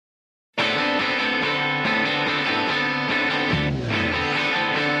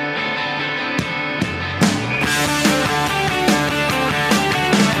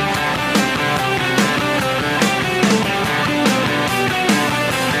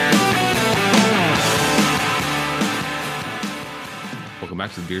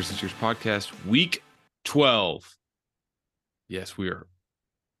back to the Beers and Cheers podcast, week 12. Yes, we are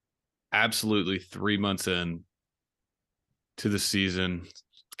absolutely 3 months in to the season. It's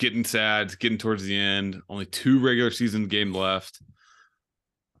getting sad. It's getting towards the end. Only 2 regular season games left.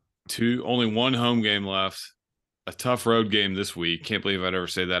 Only 1 home game left. A tough road game this week. Can't believe I'd ever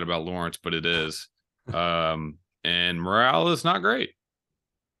say that about Lawrence, but it is. And morale is not great.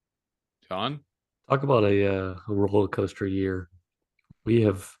 John? Talk about a roller coaster year. We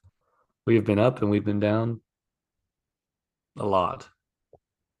have been up and we've been down a lot,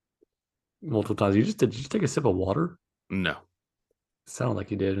 multiple times. Did you just take a sip of water? No, It sounded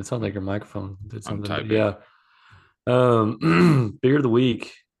like you did. It sounded like your microphone did I'm something. But typing. yeah, beer of the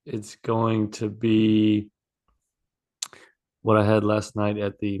week. It's going to be what I had last night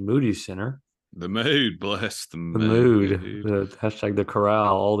at the Moody Center. The mood, bless the The mood, mood. the hashtag the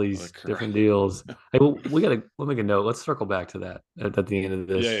corral, all Oh, these crap. different deals. Hey, well, we'll make a note. Let's circle back to that at the end of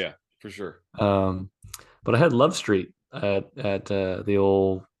this. Yeah, for sure. But I had Love Street at the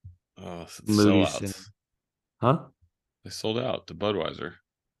old Oh, Moody Center. sellouts. Huh? They sold out to Budweiser.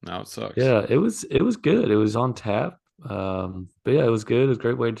 Now it sucks. Yeah, it was good. It was on tap. But yeah, it was good. It was a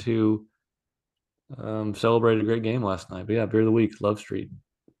great way to celebrate a great game last night. But yeah, beer of the week, Love Street.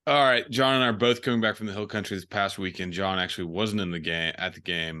 All right, John and I are both coming back from the Hill Country this past weekend. John actually wasn't in the game at the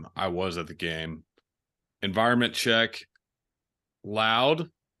game. I was at the game. Environment check. Loud,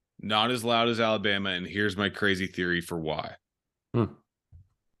 not as loud as Alabama. And here's my crazy theory for why. Hmm.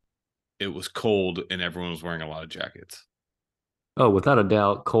 It was cold and everyone was wearing a lot of jackets. Oh, without a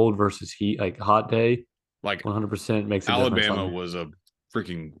doubt, cold versus heat, like hot day, Like 100% makes a difference Alabama on it. was a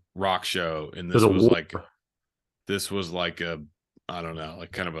freaking rock show, and There's a war. this was like a, I don't know,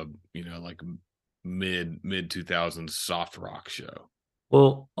 like kind of a, like mid 2000s soft rock show.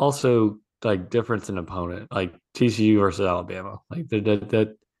 Well, also like difference in opponent, like TCU versus Alabama, like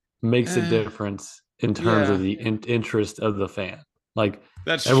that makes a difference in terms of Yeah, the interest of the fan. Like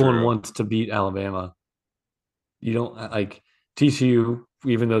that's everyone true. wants to beat Alabama. You don't like TCU,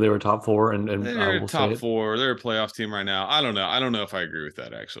 even though they were top four, and I They're will say top it. 4. They're a playoff team right now. I don't know. I don't know if I agree with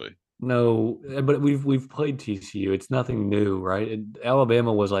that actually. No, but we've played TCU. It's nothing new, right?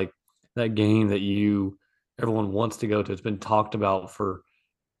 Alabama was like that game that everyone wants to go to. It's been talked about for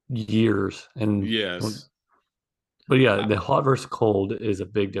years, and Yes. but yeah, the hot versus cold is a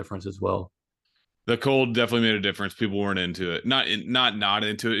big difference as well. The cold definitely made a difference. People weren't into it. Not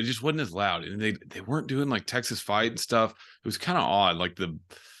into it. It just wasn't as loud. And they weren't doing like Texas Fight and stuff. It was kind of odd. Like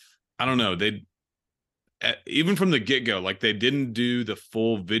I don't know. They even from the get-go, like they didn't do the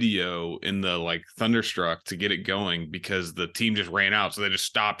full video in the like Thunderstruck to get it going because the team just ran out. So they just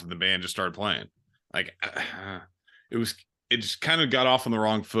stopped and the band just started playing. Like it just kind of got off on the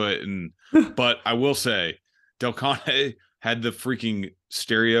wrong foot. But I will say, Del Conte had the freaking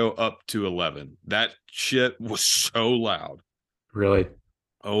stereo up to 11. That shit was so loud. Really?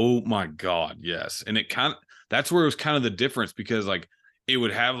 Oh my God, yes. And that's where it was kind of the difference because like it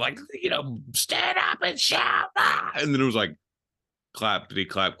would have like, stand up and shout. Ah! And then it was like clappity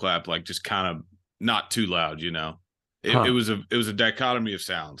clap clap, like just kind of not too loud, It Huh. was a dichotomy of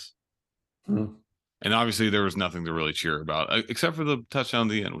sounds. Hmm. And obviously there was nothing to really cheer about, except for the touchdown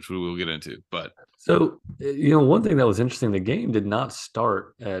at the end, which we will get into. But So, one thing that was interesting, the game did not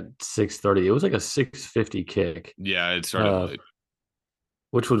start at 6:30. It was like a 6:50 kick, yeah, it started uh, late.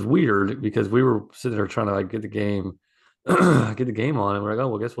 which was weird because we were sitting there trying to like get the game, get the game on, and we're like, oh,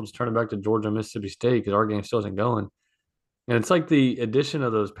 well, I guess we'll just turn it back to Georgia, Mississippi State because our game still isn't going. And it's like the addition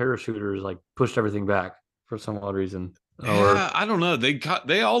of those parachuters like pushed everything back for some odd reason. Yeah, Or I don't know.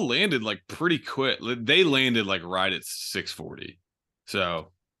 They all landed like pretty quick. They landed like right at 6:40.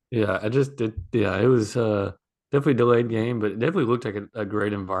 So yeah, I just did. Yeah, it was definitely a delayed game, but it definitely looked like a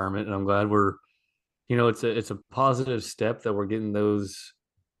great environment, and I'm glad it's a positive step that we're getting those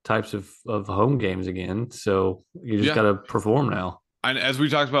types of home games again. So you just got yeah, to perform now. and as we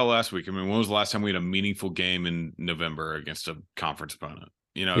talked about last week, I mean, when was the last time we had a meaningful game in November against a conference opponent?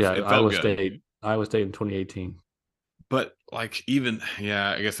 Yeah, It felt good. Iowa State in 2018. But like even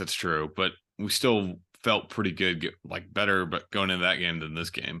yeah, I guess that's true. But we still felt pretty good, like better, but going into that game than this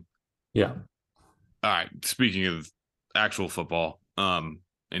game. Yeah. All right. Speaking of actual football,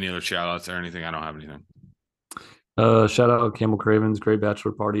 any other shout outs or anything? I don't have anything. Shout out Camel Cravens, great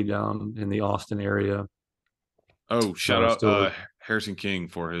bachelor party down in the Austin area. Oh, shout out Still, Harrison King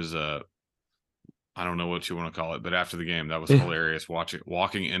for his I don't know what you want to call it, but after the game, that was hilarious.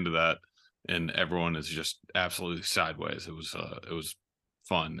 Walking into that, and everyone is just absolutely sideways. It was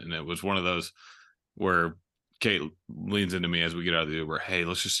fun, and it was one of those where Kate leans into me as we get out of the Uber. Hey,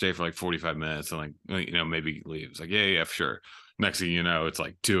 let's just stay for like 45 minutes and like maybe leave. It's like yeah, for sure. Next thing you know, it's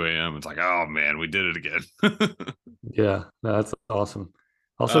like 2 a.m. It's like, oh man, we did it again. Yeah, no, that's awesome.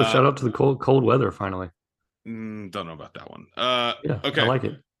 Also, uh, shout out to the cold weather finally. don't know about that one. Yeah, I Okay, like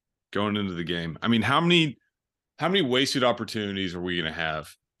it. going into the game. I mean, how many wasted opportunities are we gonna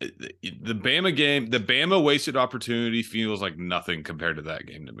have? The Bama game, the Bama wasted opportunity feels like nothing compared to that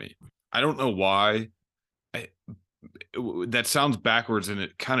game to me. I don't know why. I, that sounds backwards, and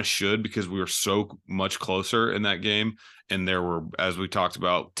it kind of should because we were so much closer in that game, and there were, as we talked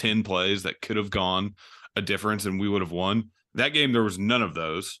about, 10 plays that could have gone a difference, and we would have won. That game, there was none of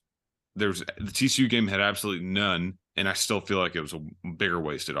those. The TCU game had absolutely none, and I still feel like it was a bigger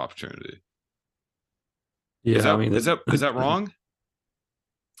wasted opportunity. Is Yeah, I that mean, is that is that wrong?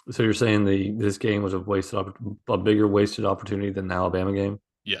 so you're saying this game was a bigger wasted opportunity than the Alabama game?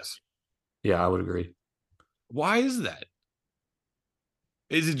 Yes. Yeah, I would agree. Why is that?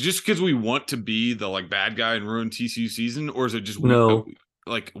 Is it just because we want to be the like bad guy and ruin TCU season, or is it just we No,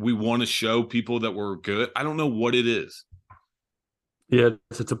 like we want to show people that we're good? I don't know what it is, yeah,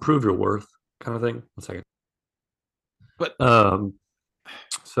 it's a prove your worth kind of thing. One second. but Um,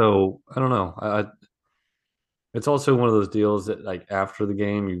 so I don't know. It's also one of those deals that like after the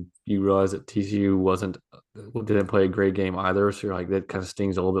game, you realize that TCU didn't play a great game either. So you're like that kind of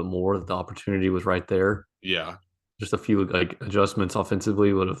stings a little bit more that the opportunity was right there. yeah, Just a few like adjustments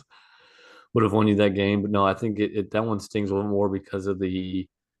offensively would have won you that game. But no, I think that one stings a little more because of the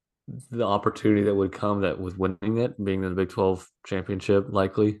opportunity that would come that with winning it, being in the Big 12 championship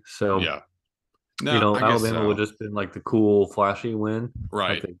likely. So, yeah. No, I guess Alabama would so. just been like the cool, flashy win,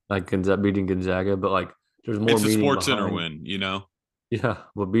 Right. like Gonzaga beating Gonzaga, but like there's more It's a meaning Sports Center behind. win, you know. Yeah,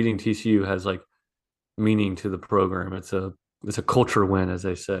 but beating TCU has like meaning to the program. It's a culture win, as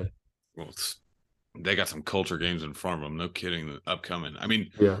they say. Well, they got some culture games in front of them. No kidding. Upcoming. I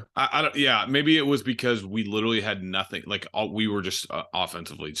mean, Yeah. I don't. Yeah, maybe it was because we literally had nothing. Like we were just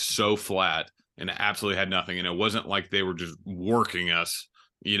offensively so flat and absolutely had nothing. And it wasn't like they were just working us,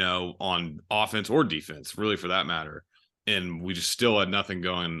 on offense or defense, really for that matter. And we just still had nothing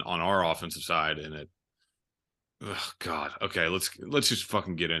going on our offensive side. And oh God. Okay, let's just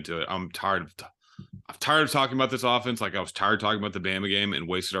fucking get into it. I'm tired of talking about this offense. Like I was tired of talking about the Bama game and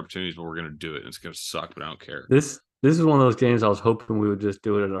wasted opportunities, but we're gonna do it. And it's gonna suck, but I don't care. This is one of those games I was hoping we would just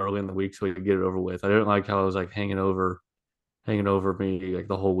do it early in the week so we could get it over with. I didn't like how it was like hanging over me like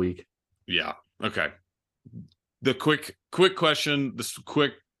the whole week. Yeah. Okay. The quick question, this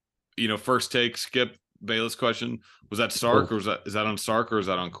quick, first take, Skip Bayless question. Was that Sark Oh, or is that on Sark or is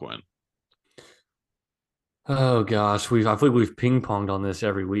that on Quinn? oh gosh, I feel like we've ping ponged on this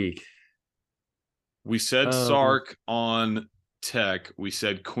every week. We said Um, Sark on Tech. We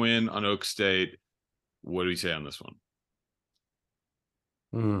said Quinn on Oak State. What do we say on this one?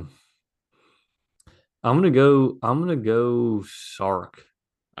 hmm. I'm gonna go Sark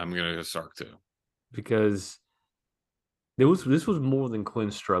I'm gonna go Sark too. because this was more than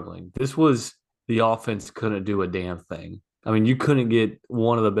Quinn struggling. This was the offense couldn't do a damn thing. I mean, you couldn't get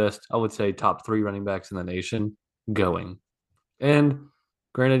one of the best, I would say, top three running backs in the nation going. And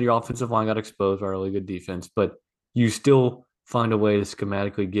granted, your offensive line got exposed by a really good defense, but you still find a way to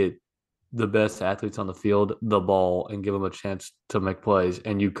schematically get the best athletes on the field the ball and give them a chance to make plays.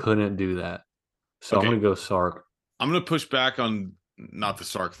 And you couldn't do that. So I'm Okay. going to go Sark. I'm gonna push back on not the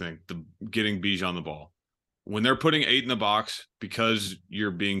Sark thing, the getting Bijan on the ball. When they're putting 8 in the box because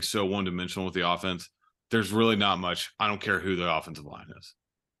you're being so one dimensional with the offense, there's really not much. I don't care who the offensive line is.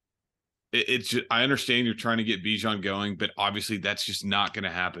 It's just, I understand you're trying to get Bijan going, but obviously that's just not going to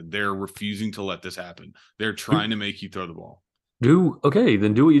happen. They're refusing to let this happen. They're trying to make you throw the ball.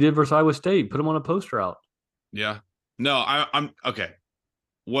 Then do what you did versus Iowa State. Put them on a poster out. Yeah. No, I'm okay.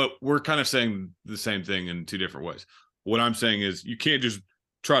 What we're kind of saying the same thing in two different ways. What I'm saying is you can't just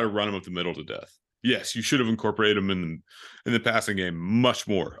try to run them up the middle to death. Yes, you should have incorporated them in the passing game much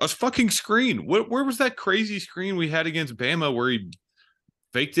more. A fucking screen. Where was that crazy screen we had against Bama where he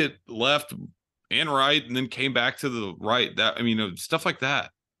faked it left and right and then came back to the right? Stuff like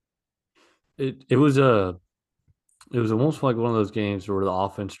that. It was almost like one of those games where the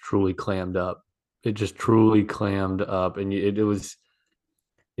offense truly clammed up. It just truly clammed up, and it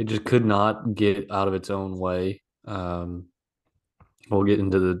just could not get out of its own way. We'll get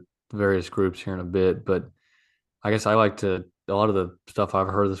into the various groups here in a bit, but I guess a lot of the stuff I've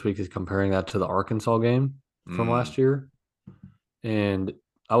heard this week is comparing that to the Arkansas game from Mm, last year. And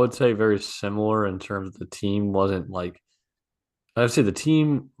I would say very similar in terms of the team wasn't like, I'd say the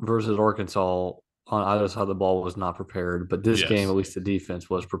team versus Arkansas on either side of the ball was not prepared, but this game, yes. at least the defense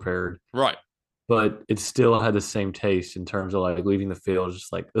was prepared. Right. But it still had the same taste in terms of like leaving the field,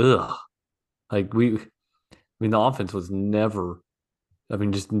 just like, ugh. Like mean, the offense was never. I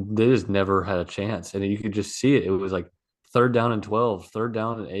mean, just they just never had a chance, and you could just see it. It was like third down and 12, third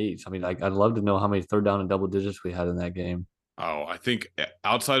down and 8. I mean, like I'd love to know how many third down and double digits we had in that game. Oh, I think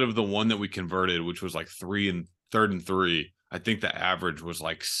outside of the one that we converted, which was like 3rd and 3, I think the average was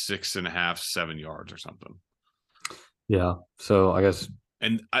like 6.5, 7 yards or something. Yeah. So I guess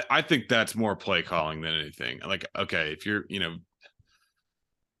And I think that's more play calling than anything. Like, okay, if you're,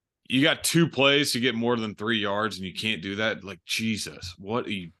 you got 2 plays to get more than 3 yards and you can't do that, like, Jesus, what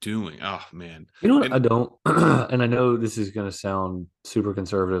are you doing? Oh, man. you know what I And don't, and I know this is going to sound super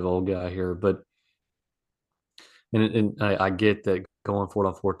conservative old guy here, but and I get that going for it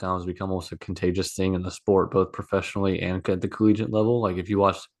on fourth down has become almost a contagious thing in the sport, both professionally and at the collegiate level. Like if you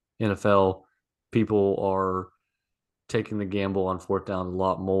watch NFL, people are taking the gamble on fourth down a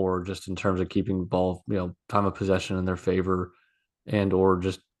lot more just in terms of keeping the ball, time of possession in their favor, and or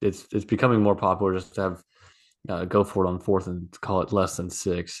just it's becoming more popular just to have go for it on fourth and call it less than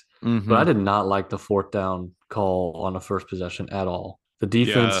 6. But I mm-hmm. did not like the fourth down call on the first possession at all. The Yeah,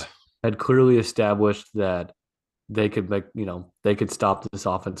 defense had clearly established that they could they could stop this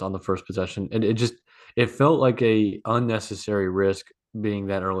offense on the first possession, and it felt like a unnecessary risk being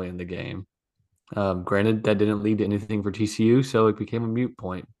that early in the game. Granted, that didn't lead to anything for TCU, so it became a mute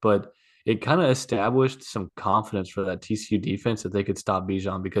point. But it kind of established some confidence for that TCU defense that they could stop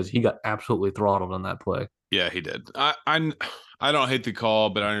Bijan because he got absolutely throttled on that play. yeah, he did. I don't hate the call,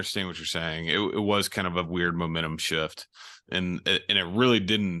 but I understand what you're saying. It was kind of a weird momentum shift, and it really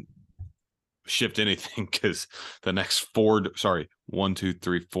didn't shift anything because the next four, sorry, 1, 2,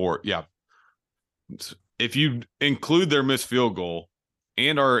 3, 4, yeah. If you include their missed field goal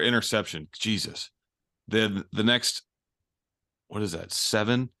and our interception, Jesus, then the next, what is that?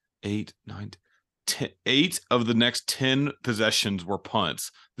 7, 8, 9, 10, 8 of the next 10 possessions were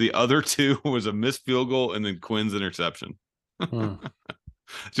punts. The other 2 was a missed field goal and then Quinn's interception. Hmm.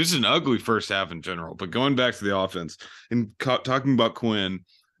 Just an ugly first half in general. But going back to the offense and talking about Quinn,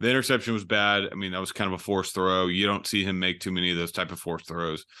 the interception was bad. I mean, that was kind of a forced throw. You don't see him make too many of those type of forced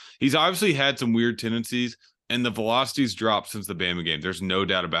throws. He's obviously had some weird tendencies, and the velocity's dropped since the Bama game. There's no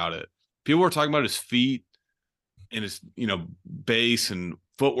doubt about it. People were talking about his feet and his, base and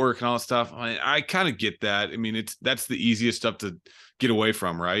footwork and all that stuff. I kind of get that. I mean, that's the easiest stuff to get away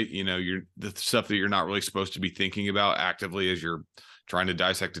from, right? You're the stuff that you're not really supposed to be thinking about actively as you're trying to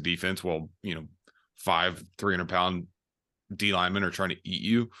dissect a defense while, 300-pound D linemen are trying to eat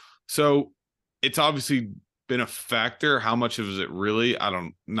you. So it's obviously been a factor. How much of it really?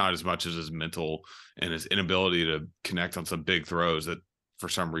 Not as much as his mental and his inability to connect on some big throws that for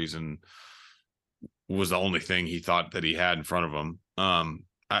some reason was the only thing he thought that he had in front of him.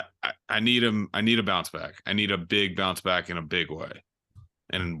 I need him. I need a bounce back. I need a big bounce back in a big way.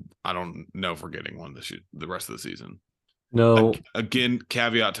 And I don't know if we're getting one the rest of the season. No, Again,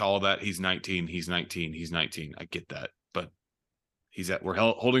 caveat to all of that: he's 19. He's 19. He's 19. I get that, but we're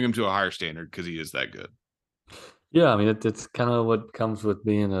holding him to a higher standard because he is that good. yeah, I mean it's kind of what comes with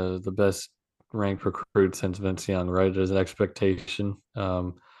being the best ranked recruit since Vince Young, right? There's an expectation.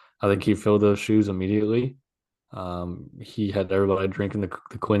 I think he filled those shoes immediately. He had everybody drinking the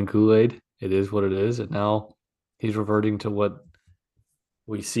Quinn Kool-Aid. It is what it is, and now he's reverting to what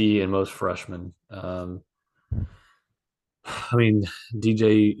we see in most freshmen. I mean,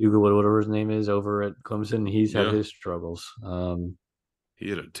 DJ Ugalwood, whatever his name is, over at Clemson, he's had Yeah, his struggles. he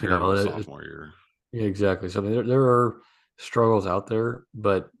had a You know, terrible sophomore year. yeah, exactly. So I mean, there are struggles out there,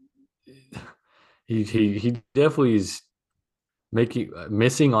 but he definitely is making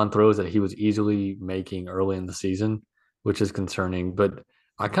missing on throws that he was easily making early in the season, which is concerning. But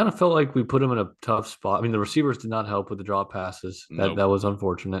I kind of felt like we put him in a tough spot. I mean, the receivers did not help with the drop passes. That Nope. was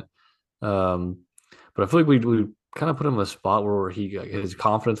unfortunate. Um, but I feel like we kind of put him in a spot where his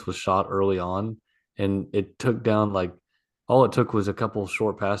confidence was shot early on, and it took down like all it took was a couple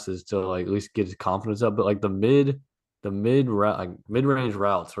short passes to like at least get his confidence up. But like mid range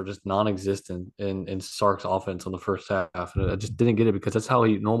routes are just non-existent in Sark's offense on the first half, and I just didn't get it because that's how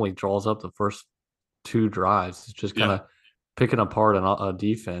he normally draws up the first 2 drives. It's just kind Yeah. of picking apart a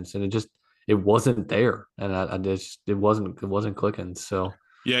defense, and it wasn't there, and I just it wasn't clicking. So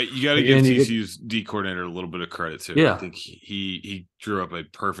Yeah, you got to give and you get TCU's D coordinator a little bit of credit too. I yeah. think he drew up a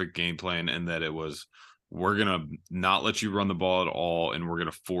perfect game plan, and that it was, we're gonna not let you run the ball at all, and we're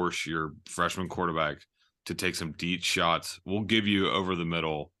gonna force your freshman quarterback to take some deep shots. We'll give you over the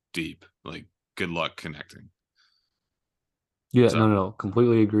middle deep. Like, good luck connecting. Yeah, So no,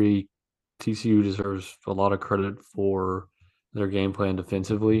 completely agree. TCU deserves a lot of credit for their game plan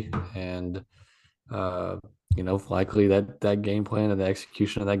defensively, and uh, likely that game plan and the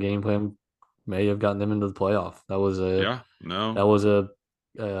execution of that game plan may have gotten them into the playoff. Yeah, no, That was a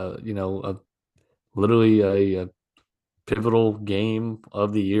you know, literally a pivotal game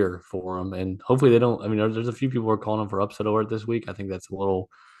of the year for them. And hopefully they don't. I mean, there's a few people who are calling them for upset alert this week. I think that's a little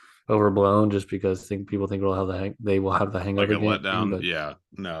overblown, just because people think they will have the like a hangover game. letdown. But Yeah,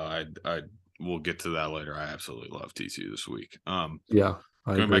 no, I will get to that later. I absolutely love TCU this week. yeah,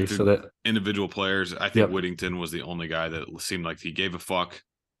 I Going back agree. to So that individual players, I think yep, Whittington was the only guy that seemed like he gave a fuck.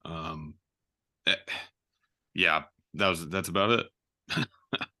 Eh, yeah, that's about it. we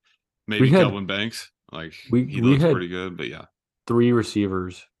Maybe had Kelvin Banks, like he we looks had pretty good, but yeah, 3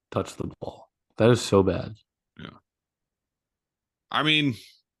 receivers touch the ball. That is so bad. yeah. I mean,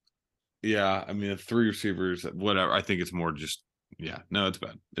 yeah, I mean, three receivers, whatever. I think it's more just, yeah, no, it's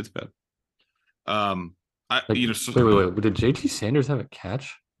bad. It's bad. Um, I, Like, you know, so, wait. Did JT Sanders have a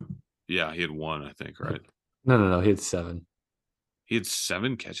catch? yeah, he had one, I think, Like, right? no. He had 7. He had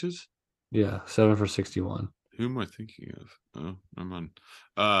 7 catches. Yeah, 7 for 61. Who am I thinking of? Oh, never mind.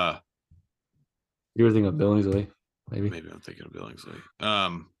 Uh, You were thinking of Billingsley, maybe? maybe I'm thinking of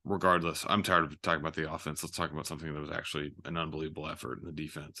Billingsley. Regardless, I'm tired of talking about the offense. Let's talk about something that was actually an unbelievable effort in the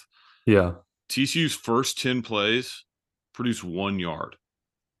defense. Yeah. TCU's first 10 plays produced 1 yard.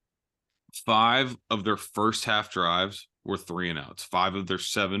 5 of their first half drives were 3-and-outs. 5 of their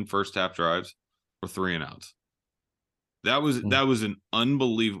 7 first half drives were 3-and-outs. That Mm. was an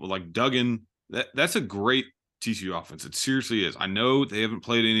unbelievable, like Duggan. That's a great TCU offense. It seriously is. I know they haven't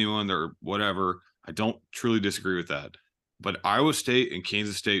played anyone or whatever. I don't truly disagree with that. But Iowa State and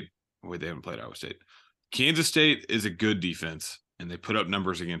Kansas State, wait, they haven't played Iowa State. Kansas State is a good defense, and they put up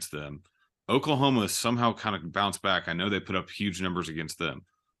numbers against them. Oklahoma somehow kind of bounced back. I know they put up huge numbers against them.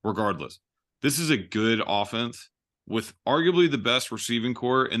 Regardless, this is a good offense with arguably the best receiving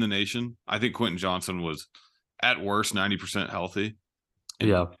core in the nation. I think Quentin Johnson was at worst 90% healthy, and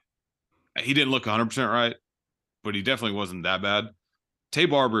Yeah. he didn't look 100% right, but he definitely wasn't that bad. Tay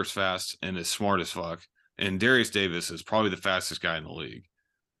Barber is fast and is smart as fuck, and Darius Davis is probably the fastest guy in the league.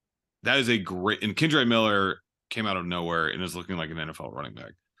 That is a great, and Kendre Miller came out of nowhere and is looking like an NFL running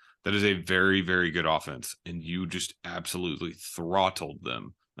back. That is a very, very good offense, and you just absolutely throttled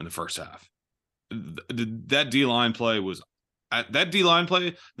them in the first half. That D line play was that D line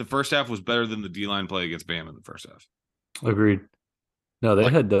play. The first half was better than the D line play against Bama in the first half. Agreed. No, they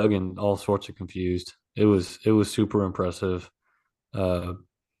Like, had Duggan all sorts of confused. It was super impressive. Uh,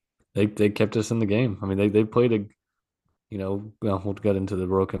 they kept us in the game. I mean, they played a well, we'll get into the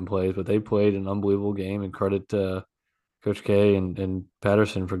broken plays, but they played an unbelievable game. And credit to Coach K and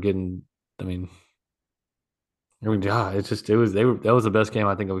Patterson for getting. I mean, yeah, it's just it was they were that was the best game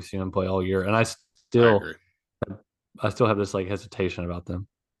I think we've seen them play all year. And I still agree. I still have this like hesitation about them.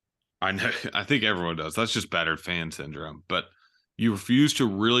 I know. I think everyone does. That's just battered fan syndrome. But you refuse to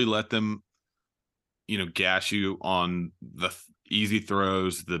really let them, gash you on the easy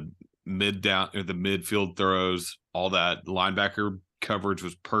throws, the mid down or the midfield throws, all that. Linebacker coverage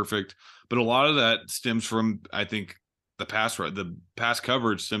was perfect, but a lot of that stems from, I think, the pass rush. The pass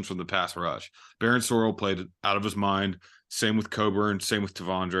coverage stems from the pass rush. Baron Sorrell played out of his mind. Same with Coburn. Same with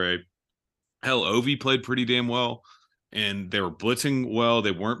Tavondre. Hell, Ovi played pretty damn well, and they were blitzing well.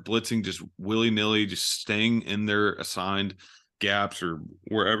 They weren't blitzing just willy nilly, just staying in their assigned gaps or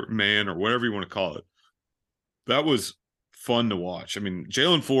wherever, man, or whatever you want to call it. That was fun to watch. I mean,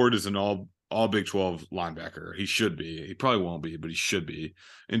 Jalen Ford is an all Big 12 linebacker. He should be. He probably won't be, but he should be.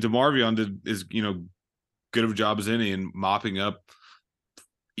 And DeMarvion is good of a job as any in mopping up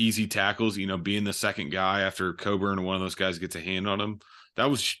easy tackles. Being the second guy after Coburn and one of those guys gets a hand on him. That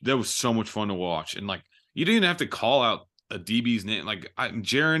was so much fun to watch. And like you didn't have to call out a DB's name. Like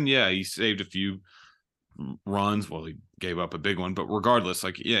Jaron, yeah, he saved a few runs. Well, he gave up a big one, but regardless,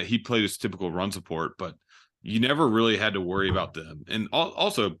 like yeah, he played his typical run support, but you never really had to worry about them. And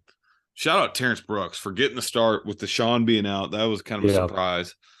also, shout out Terrence Brooks for getting the start with Deshaun being out. That was kind of a Yeah.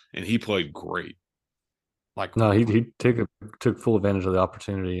 surprise, and he played great. Like, No, he took full advantage of the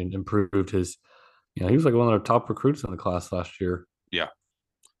opportunity and improved his. He was like one of the top recruits in the class last year. yeah,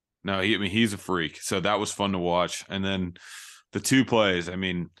 no, I mean, he's a freak. So that was fun to watch. And then the 2 plays, I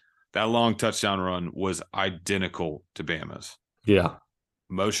mean, that long touchdown run was identical to Bama's. Yeah.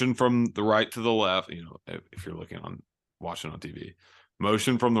 Motion from the right to the left, if you're watching on TV.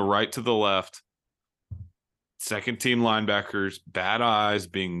 Motion from the right to the left. Second team linebackers, bad eyes,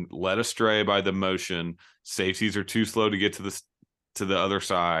 being led astray by the motion. Safeties are too slow to get to the other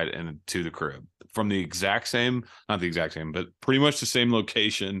side and to the crib from the exact same, not the exact same, but pretty much the same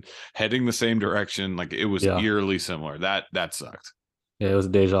location, heading the same direction. Like it was Yeah. eerily similar. That sucked. Yeah, it was a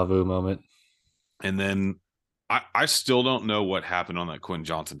deja vu moment. And then I still don't know what happened on that Quinn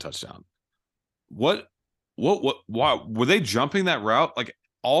Johnson touchdown. what why were they jumping that route? Like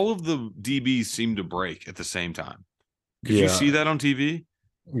all of the DBs seemed to break at the same time. Could you see Yeah, that on TV?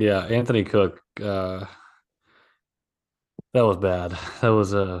 yeah. Anthony Cook, that was bad. That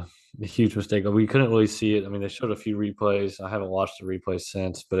was a huge mistake. We couldn't really see it. I mean, they showed a few replays. I haven't watched the replays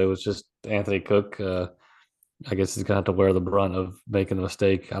since, but it was just Anthony Cook. I guess he's gonna have to wear the brunt of making the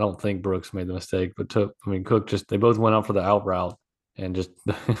mistake. I don't think Brooks made the mistake, but took. I mean, Cook just they both went out for the out route, and just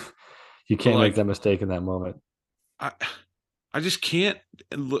you But can't make like that mistake in that moment. I I just can't.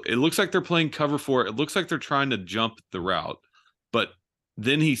 It looks like they're playing cover four. It looks like they're trying to jump the route, but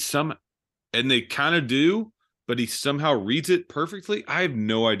then and they kind of do, but he somehow reads it perfectly. I have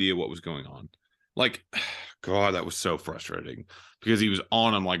no idea what was going on. Like, God, that was so frustrating because he was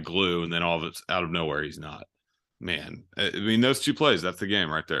on him like glue, and then all of it's out of nowhere, he's not. Man, I mean, those two plays, that's the game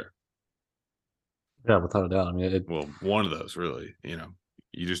right there. Yeah, without a doubt. I mean, Well, one of those, really.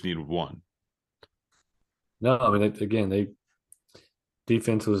 You just need one. no, I mean, again, they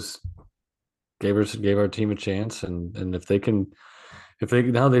defense was gave our team a chance, and if they can, if they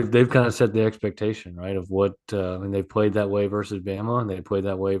now they've kind of set the expectation right of what I mean they've played that way versus Bama and they played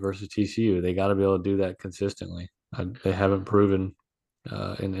that way versus TCU. They got to be able to do that consistently. They haven't proven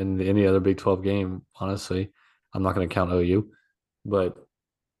in any other Big 12 game. Honestly, I'm not going to count OU, but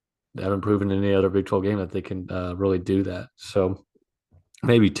they haven't proven in any other Big 12 game that they can really do that. So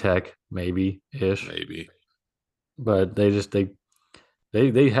maybe Tech, maybe ish, Maybe. but they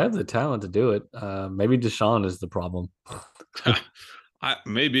have the talent to do it. Maybe Deshaun is the problem.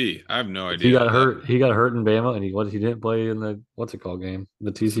 Maybe. I have no He idea. got hurt. He got hurt in Bama, and he didn't play in the what's it called game,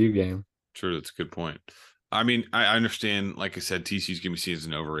 the TCU game. True, that's a good point. I mean, I understand, like I said, TCU's going to be seen as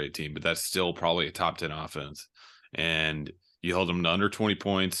an overrated team, but that's still probably a top 10 offense. And you held them to under 20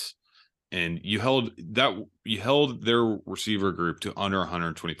 points, and you held their receiver group to under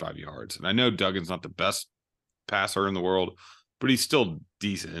 125 yards. And I know Duggan's not the best passer in the world, but he's still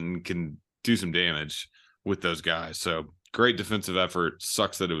decent and can do some damage with those guys. So great defensive effort.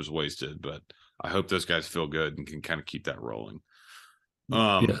 Sucks that it was wasted, but I hope those guys feel good and can kind of keep that rolling.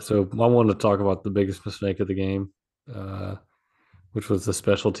 Yeah, so I wanted to talk about the biggest mistake of the game, uh, which was the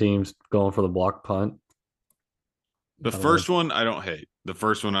special teams going for the block punt. The I don't know. first one I don't hate. The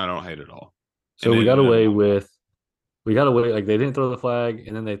first one I don't hate at all. And So then we got away like they didn't throw the flag,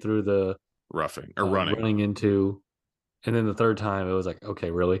 and then they threw the roughing or running. running into, and then the third time it was like, okay,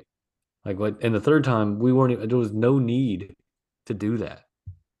 really? Like what? And the third time we weren't. There was no need to do that.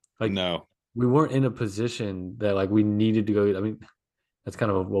 Like No, we weren't in a position that like we needed to go. I mean, that's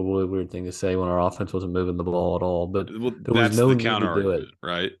kind of a really weird thing to say when our offense wasn't moving the ball at all, but well, there was that's no the need counter to do it. argument,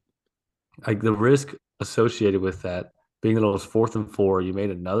 right? Like the risk associated with that being that it was 4th and 4, you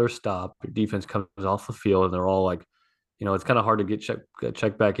made another stop, your defense comes off the field, and they're all like, it's kind of hard to get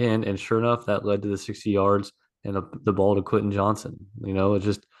checked back in. And sure enough, that led to the 60 yards and the ball to Quentin Johnson.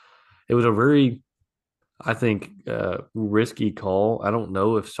 It was a very, I think, risky call. I don't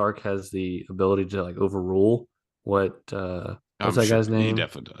know if Sark has the ability to like overrule what what's I'm that sure guy's he name?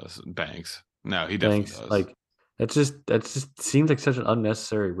 definitely does. Banks. No, he definitely Thanks. does. Like that's just seems like such an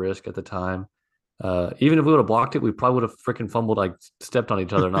unnecessary risk at the time. Even if we would have blocked it, we probably would have freaking fumbled, like stepped on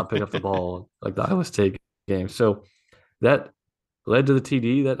each other, not picked up the ball, like the Iowa State game. So that led to the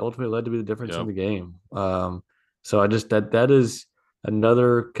TD that ultimately led to be the difference in Yep. the game. So I just that is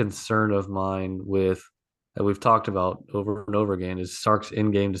another concern of mine with that we've talked about over and over again is Sark's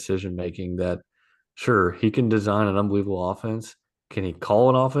in-game decision making. That sure he can design an unbelievable offense. Can he call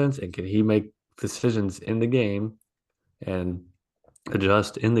an offense and can he make decisions in the game and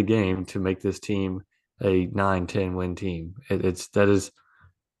adjust in the game to make this team a 9-10 win team? That is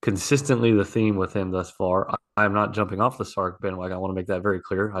consistently the theme with him thus far. I'm not jumping off the Sark bandwagon. I want to make that very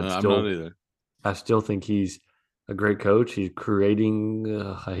clear. I'm not either. I still think he's a great coach. He's creating.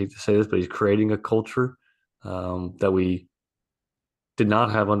 I hate to say this, but he's creating a culture that we did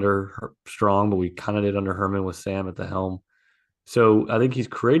not have under Strong, but we kind of did under Herman with Sam at the helm. So I think he's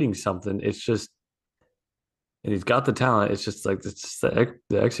creating something. It's just, and he's got the talent. It's just like it's just the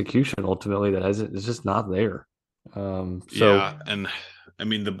execution ultimately that hasn't. It's just not there. So Yeah, and I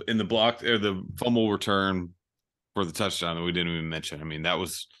mean the block or the fumble return for the touchdown that we didn't even mention. I mean that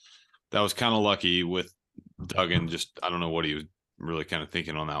was kind of lucky with Duggan. Just I don't know what he was really kind of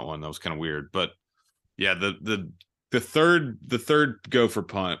thinking on that one. That was kind of weird. But yeah, the third go for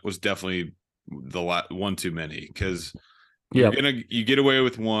punt was definitely one too many because yeah, you get away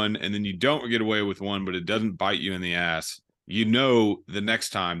with one and then you don't get away with one, but it doesn't bite you in the ass. The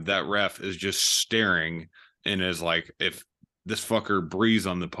next time that ref is just staring and is like, if this fucker breathes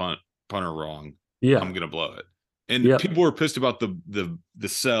on the punter wrong, yeah, I'm gonna blow it. And Yep. people were pissed about the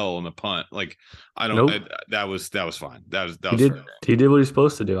sell and the punt. Like I don't. Nope. That was fine. That He was fair. did. He did what he's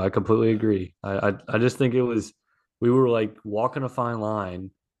supposed to do. I completely agree. I just think it was. We were like walking a fine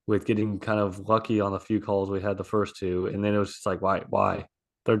line with getting kind of lucky on the few calls we had the first two, and then it was just like, why?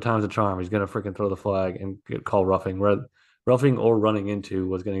 Third time's a charm. He's gonna freaking throw the flag and get called roughing. Roughing or running into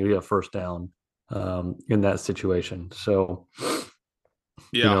was going to be a first down in that situation. So,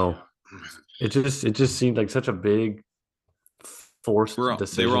 you Yeah, know, it just seemed like such a big forced they were on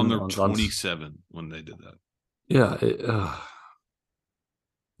decision their on 27 when they did that. yeah, I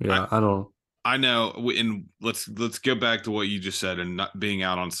yeah. I don't. I know. And let's go back to what you just said and not being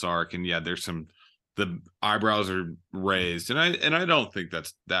out on Sark. And yeah, there's some the eyebrows are raised, and I don't think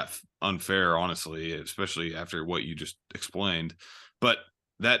that's that unfair, honestly, especially after what you just explained. But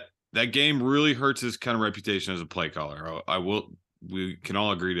that game really hurts his kind of reputation as a play caller. I will. We can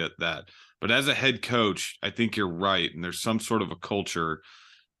all agree to that. But as a head coach, I think you're right, and there's some sort of a culture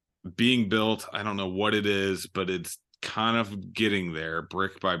being built. I don't know what it is, but it's kind of getting there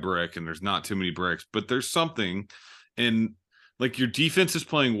brick by brick, and there's not too many bricks, but there's something. And like your defense is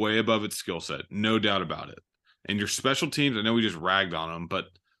playing way above its skill set, no doubt about it. And your special teams, I know we just ragged on them, but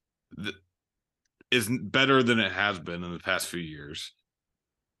is better than it has been in the past few years.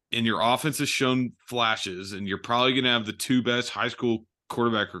 And your offense has shown flashes, and you're probably going to have the two best high school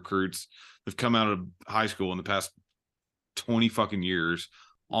quarterback recruits that've come out of high school in the past 20 fucking years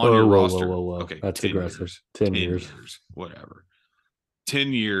on your roster. Whoa. Okay, That's 10 aggressive. years. 10 10 years. years, whatever.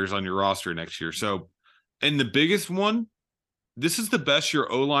 10 years on your roster next year. So, and the biggest one, this is the best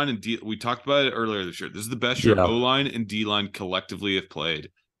your O-line and D. We talked about it earlier this year. This is the best your Yeah. O-line and D-line collectively have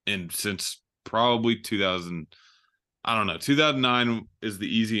played, and since probably 2000. I don't know. 2009 is the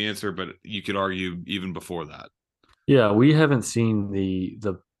easy answer, but you could argue even before that. Yeah, we haven't seen the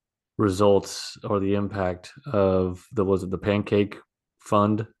results or the impact of the pancake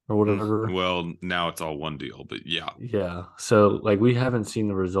fund or whatever. Well, now it's all one deal, but yeah. Yeah. So like we haven't seen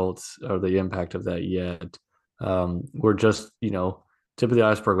the results or the impact of that yet. We're just, tip of the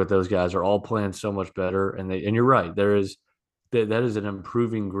iceberg with those guys are all playing so much better. And you're right, that is an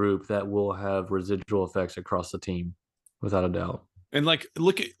improving group that will have residual effects across the team, without a doubt. And like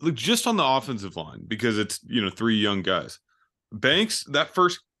look just on the offensive line, because it's three young guys. Banks, that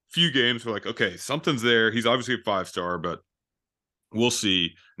first few games were like, okay, something's there. He's obviously a 5-star, but we'll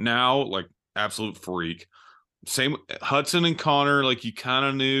see. Now, like absolute freak. Same Hudson and Connor, like you kind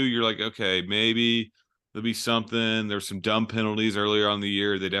of knew, you're like, okay, maybe there'll be something. There's some dumb penalties earlier on the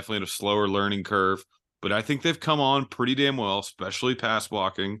year. They definitely had a slower learning curve, but I think they've come on pretty damn well, especially pass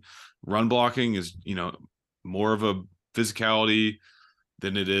blocking. Run blocking is, more of a physicality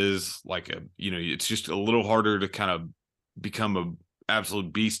than it is like it's just a little harder to kind of become a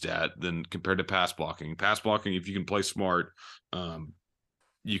absolute beast at than compared to pass blocking. Pass blocking, if you can play smart,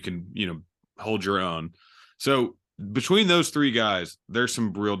 you can, hold your own. So between those three guys, there's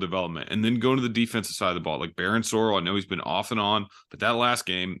some real development. And then going to the defensive side of the ball, like Baron Sorrell, I know he's been off and on, but that last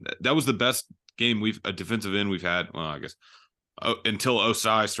game, that was the best game a defensive end we've had. Well, I guess until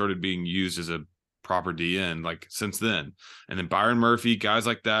Osai started being used as a proper DN, like since then. And then Byron Murphy, guys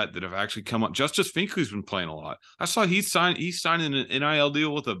like that have actually come up. Justice Finkley's been playing a lot. I saw he's signing an NIL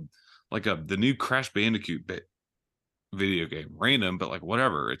deal with the new Crash Bandicoot video game. Random, but like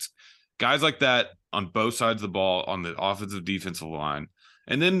whatever. It's guys like that on both sides of the ball on the offensive defensive line.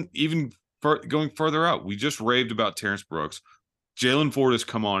 And then even going further out, we just raved about Terrence Brooks. Jalen Ford has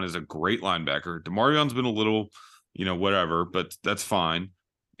come on as a great linebacker. DeMarion's been a little, whatever, but that's fine.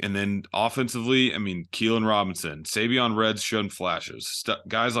 And then offensively, I mean, Keelan Robinson, Savion Red's shown flashes,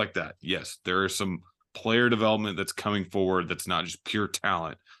 guys like that. Yes, there is some player development that's coming forward that's not just pure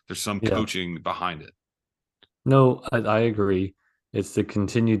talent. There's some coaching behind it. No, I agree. It's the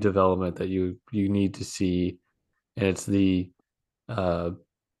continued development that you need to see, and it's the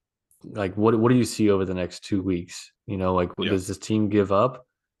like what do you see over the next 2 weeks? Does this team give up,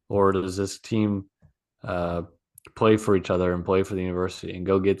 or does this team play for each other and play for the university and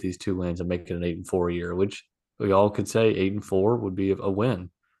go get these 2 wins and make it an 8-4 year, which we all could say 8-4 would be a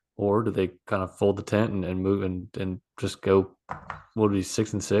win, or do they kind of fold the tent and move and just go? What would be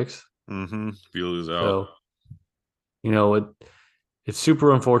 6-6? Mm-hmm. Feel is out. So, it's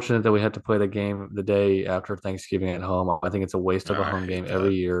super unfortunate that we had to play the game the day after Thanksgiving at home. I think it's a waste of a home game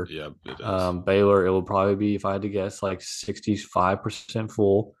every year. Yep, it is. Baylor, it will probably be, if I had to guess, like 65%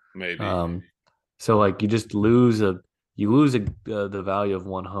 full. Maybe. So like you lose the value of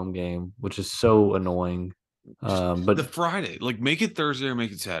one home game, which is so annoying. But the Friday, like make it Thursday or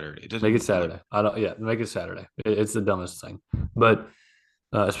make it Saturday. Make it Saturday. Make it Saturday. It's the dumbest thing. But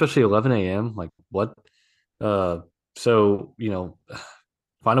especially 11 a.m. Like what? Uh, so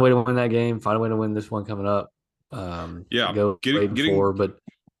find a way to win that game. Find a way to win this one coming up. Yeah, Go getting 8-4, but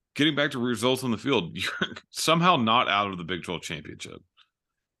getting back to results on the field, you're somehow not out of the Big 12 championship.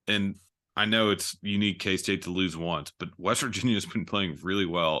 And I know it's unique K State to lose once, but West Virginia has been playing really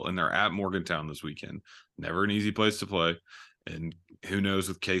well, and they're at Morgantown this weekend. Never an easy place to play. And who knows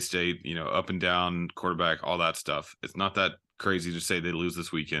with K State, up and down quarterback, all that stuff. It's not that crazy to say they lose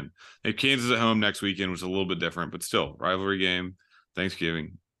this weekend. They have Kansas at home next weekend, which is a little bit different, but still, rivalry game,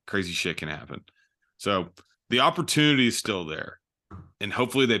 Thanksgiving, crazy shit can happen. So the opportunity is still there, and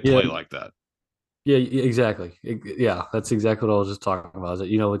hopefully they yeah, play like that. yeah, exactly. Yeah, that's exactly what I was just talking about.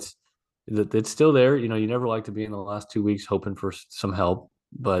 Is that it's still there. You never like to be in the last 2 weeks hoping for some help,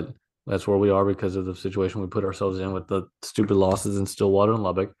 but that's where we are because of the situation we put ourselves in with the stupid losses in Stillwater and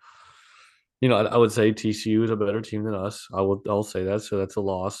Lubbock. I would say TCU is a better team than us. I'll say that. So that's a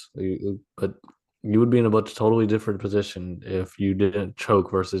loss. But you would be in a much totally different position if you didn't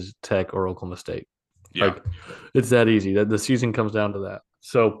choke versus Tech or Oklahoma State. Yeah. Like it's that easy. That the season comes down to that.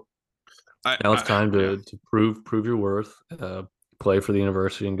 So now it's time Yeah. to prove your worth, play for the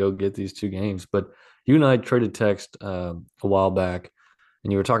university, and go get these 2 games. But you and I traded text a while back,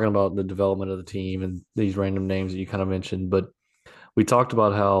 and you were talking about the development of the team and these random names that you kind of mentioned. But we talked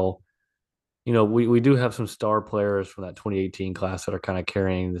about how we do have some star players from that 2018 class that are kind of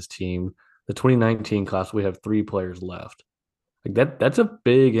carrying this team. The 2019 class, we have 3 players left. Like that's a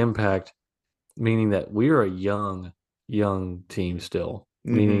big impact, meaning that we are a young team still,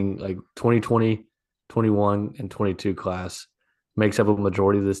 Mm-hmm. meaning like 2020, 21, and 22 class makes up a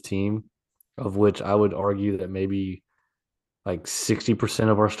majority of this team, of which I would argue that maybe like 60%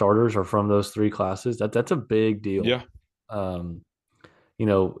 of our starters are from those 3 classes. That's a big deal. Yeah. Um, you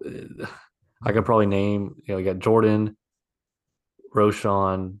know, I could probably name, you got Jordan,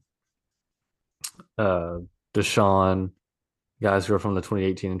 Roshan, uh, Deshaun, guys who are from the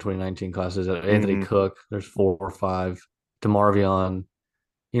 2018 and 2019 classes. Anthony Mm-hmm. Cook, there's 4 or 5. DeMarvion,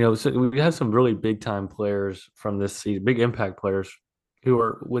 so we had some really big time players from this season, big impact players who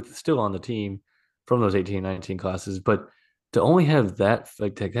are with still on the team from those 18 19 classes. But to only have that,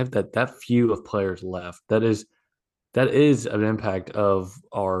 like to have that few of players left, that is an impact of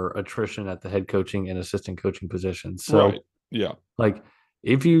our attrition at the head coaching and assistant coaching positions. Right. So Yeah. like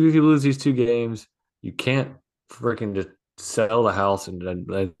if you lose these 2 games, you can't freaking just sell the house and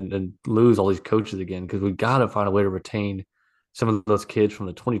lose all these coaches again because we got to find a way to retain some of those kids from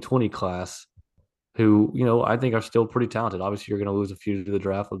the 2020 class who I think are still pretty talented. Obviously, you're going to lose a few to the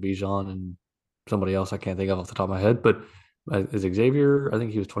draft with Bijan and somebody else I can't think of off the top of my head, but is Xavier? I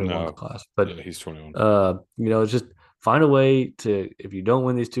think he was 21 No. class, but Yeah, he's 21. it's just find a way to if you don't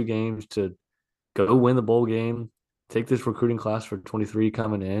win these 2 games to go win the bowl game, take this recruiting class for 23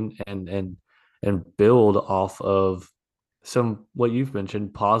 coming in and build off of some what you've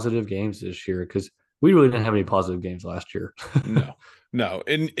mentioned positive games this year because we really didn't have any positive games last year. No. No.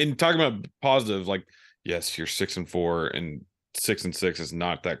 In talking about positive, like, yes, you're 6-4 and 6-6 is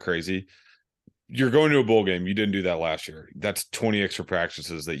not that crazy. You're going to a bowl game. You didn't do that last year. That's 20 extra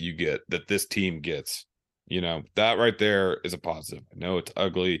practices that you get that this team gets. That right there is a positive. I know it's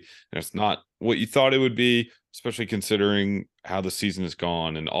ugly and it's not what you thought it would be, especially considering how the season has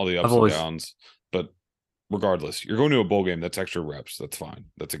gone and all the I've ups and always downs. But regardless, you're going to a bowl game. That's extra reps. That's fine.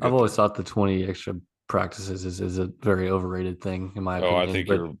 That's a I've good always thing. thought the 20 extra practices is a very overrated thing in my Oh, I opinion. think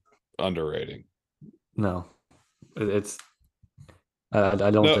But you're underrating. no, it's I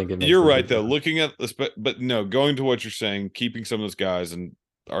don't No, think it makes you're a right big though. difference. Looking at this, but no, going to what you're saying, keeping some of those guys and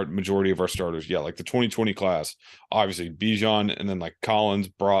our majority of our starters, yeah, like the 2020 class, obviously Bijan and then like Collins,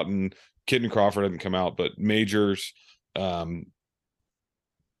 Broughton, Kitten Crawford hadn't come out, but Majors, um,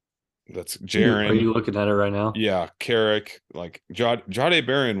 that's Are Jaron, you looking at it right now? yeah, Carrick, like Jade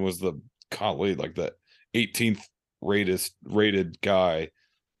Barron was the golly, like the 18th rated guy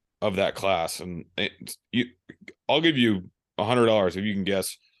of that class, and I'll give you $100 if you can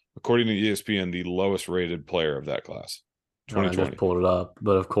guess, according to ESPN, the lowest rated player of that class, I just 2020. pulled it up,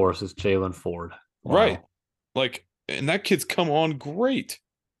 but of course it's Jalen Ford. Right, Wow. like, and that kid's come on great,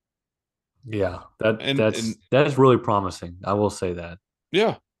 Yeah, that and that's that's really promising. I will say that.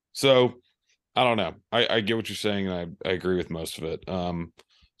 yeah. So I don't know. I get what you're saying, and I agree with most of it.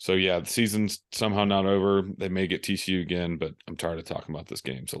 So yeah, the season's somehow not over. They may get TCU again, but I'm tired of talking about this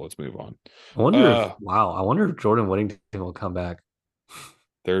game, so let's move on. I wonder if Jordan Whittington will come back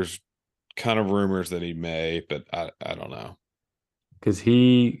There's kind of rumors that he may, but I don't know. because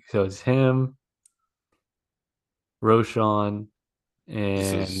so it's him, Roshan,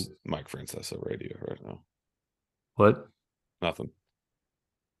 This is and Mike Francesa radio right now. what? Nothing.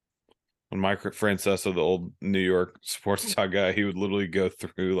 when Mike Francesa, the old New York sports talk guy, he would literally go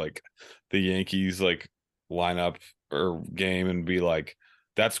through like the Yankees like lineup or game and be like,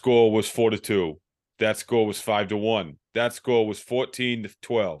 that score was 4-2. That score was 5-1. That score was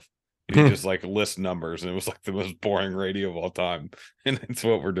 14-12. And he just like lists numbers, and it was like the most boring radio of all time. And it's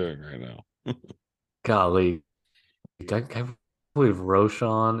what we're doing right now. Golly, I can't believe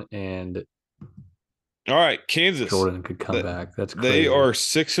Roshan and All right, Kansas. Jordan could come back. That's They crazy. are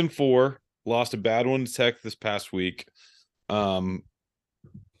 6-4. Lost a bad one to Tech this past week. They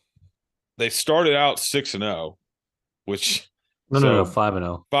started out 6-0, which No,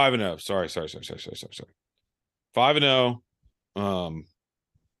 5-0. 5-0. Sorry. 5-0.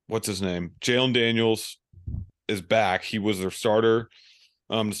 What's his name? Jalen Daniels is back. He was their starter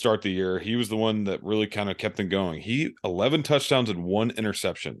to start the year. He was the one that really kind of kept them going. 11 touchdowns and 1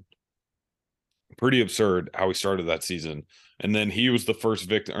 interception. Pretty absurd how he started that season. And then he was the first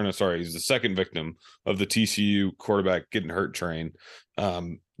victim, or no, sorry, he's the second victim of the TCU quarterback getting hurt train.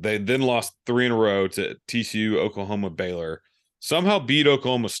 They then lost 3 in a row to TCU, Oklahoma, Baylor. Somehow beat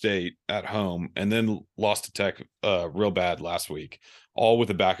Oklahoma State at home, and then lost to Tech real bad last week, all with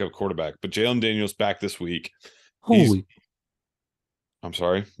a backup quarterback. But Jalen Daniels back this week. Holy. I'm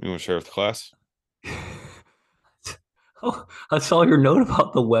sorry. You want to share with the class? Oh, I saw your note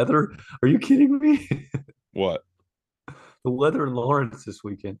about the weather. Are you kidding me? What? The weather in Lawrence this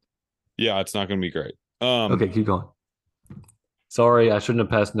weekend. Yeah, it's not going to be great. Okay, keep going. Sorry, I shouldn't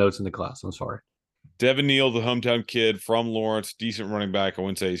have passed notes in the class. I'm sorry. Devin Neal, the hometown kid from Lawrence, decent running back. I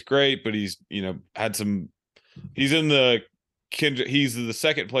wouldn't say he's great, but he's, had some. He's in the He's the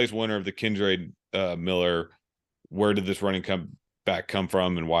second place winner of the Kindred Miller. Where did this running back come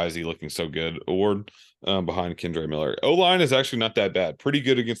from, and why is he looking so good? Award behind Kindred Miller. O-line is actually not that bad. Pretty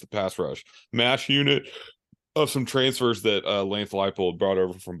good against the pass rush. Mash unit of some transfers that Lance Leipold brought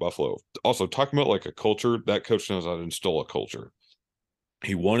over from Buffalo. Also, talking about like a culture, that coach knows how to instill a culture.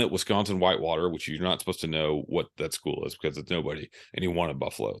 He won at Wisconsin Whitewater, which you're not supposed to know what that school is because it's nobody, and he won at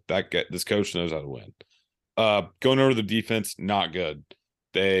Buffalo. This coach knows how to win. Going over to the defense, not good.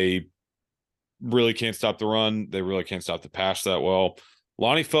 They really can't stop the run. They really can't stop the pass that well.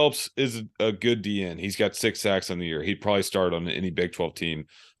 Lonnie Phelps is a good DN. He's got 6 sacks on the year. He'd probably start on any Big 12 team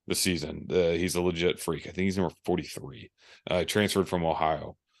this season. He's a legit freak. I think he's number 43. Transferred from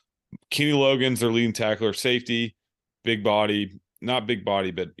Ohio. Kenny Logan's their leading tackler, safety, big body. Not big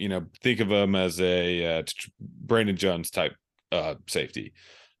body, but think of him as a Brandon Jones type safety.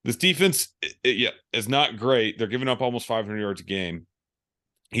 This defense, is not great. They're giving up almost 500 yards a game,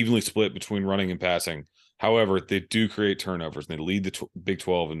 evenly split between running and passing. However, they do create turnovers, and they lead the Big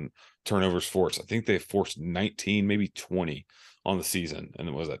 12 in turnovers forced. I think they forced 19, maybe 20 on the season, and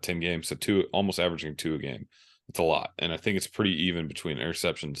it was that 10 games, so almost averaging 2 a game. It's a lot, and I think it's pretty even between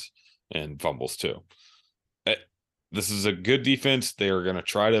interceptions and fumbles too. This is a good defense. They are going to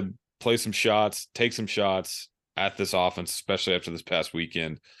try to play some shots, take some shots at this offense, especially after this past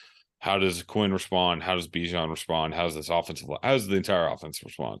weekend. How does Quinn respond? How does Bijan respond? How does how does the entire offense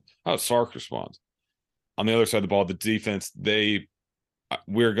respond? How does Sark respond? On the other side of the ball, the defense,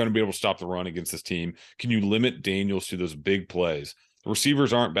 we're going to be able to stop the run against this team. Can you limit Daniels to those big plays? The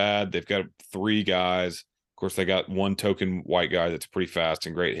receivers aren't bad. They've got 3 guys. Of course, they got one token white guy that's pretty fast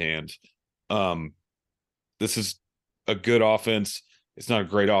and great hands. This is a good offense. It's not a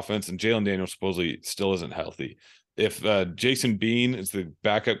great offense, and Jalen Daniels supposedly still isn't healthy. If Jason Bean is the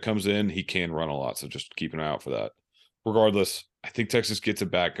backup comes in, he can run a lot, so just keep an eye out for that. Regardless, I think Texas gets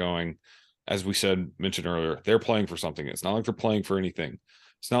it back going. As we mentioned earlier, they're playing for something. It's not like they're playing for anything.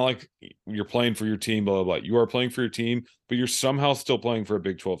 It's not like you're playing for your team, blah, blah, blah. You are playing for your team, but you're somehow still playing for a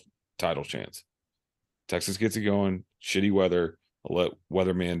Big 12 title chance. Texas gets it going. Shitty weather. I'll let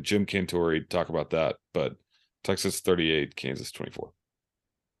weatherman Jim Cantori talk about that, but Texas 38, Kansas 24.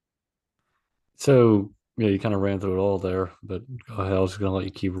 So, you kind of ran through it all there, but go ahead. I was going to let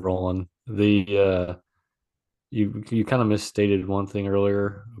you keep rolling. You kind of misstated one thing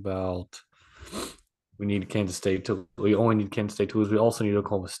earlier about we need Kansas State to. We only need Kansas State to lose. We also need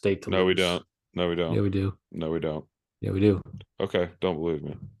Oklahoma State to lose. No, we don't. No, we don't. Yeah, we do. No, we don't. Yeah, we do. Okay, don't believe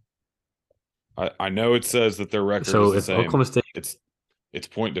me. I know it says that their record So is the if same. Oklahoma State, it's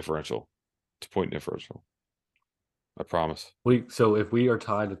point differential. It's point differential. I promise. So if we are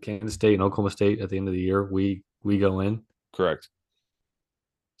tied with Kansas State and Oklahoma State at the end of the year, we go in. Correct.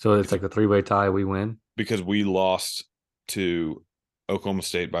 So it's like a 3-way tie. We win because we lost to Oklahoma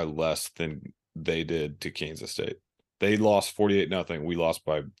State by less than they did to Kansas State. They lost 48-0. We lost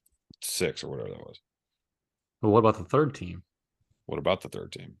by 6 or whatever that was. But what about the third team? What about the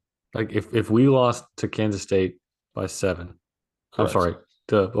third team? Like if we lost to Kansas State by 7, Correct. I'm sorry,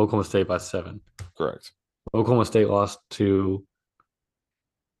 to Oklahoma State by 7. Correct. Oklahoma State lost to.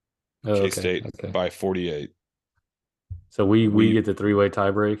 Oh, okay, K-State okay. by 48. So we We get the 3-way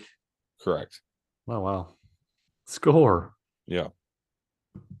tiebreak. correct. Oh wow, score! Yeah.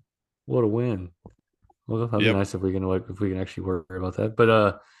 What a win! Well, that'd be Yep. nice if we can actually worry about that.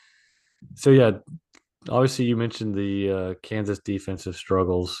 But so yeah, obviously you mentioned the Kansas defensive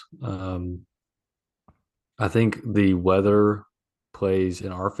struggles. I think the weather plays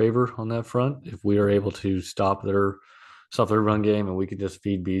in our favor on that front. If we are able to stop their run game and we can just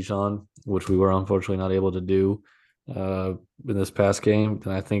feed Bijan, which we were unfortunately not able to do in this past game,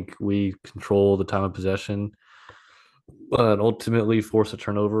 then I think we control the time of possession and ultimately force a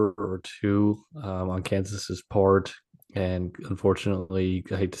turnover or two on Kansas's part. And unfortunately,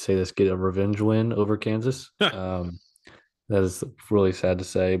 I hate to say this, get a revenge win over Kansas. That is really sad to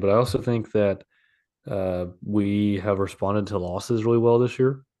say, but I also think that we have responded to losses really well this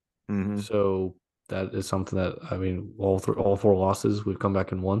year. Mm-hmm. So that is something that I mean, all four losses we've come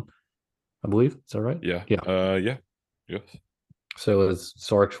back and won. I believe is that right? Yeah. Yeah. Yeah. Yes. So as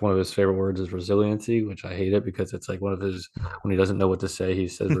Sark's one of his favorite words is resiliency, which I hate it because it's like one of his when he doesn't know what to say, he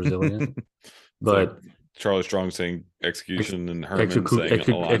says resilient. It's like But Charlie Strong saying ex- execution and Herman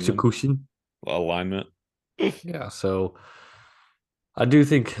saying execution, alignment. yeah. So I do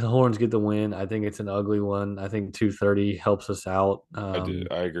think the Horns get the win. I think it's an ugly one. I think 230 helps us out. I do.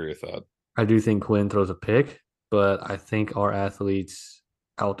 I agree with that. I do think Quinn throws a pick, but I think our athletes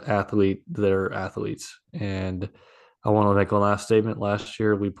out athlete their athletes. And I want to make one last statement. Last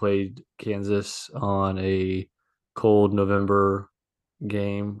year, we played Kansas on a cold November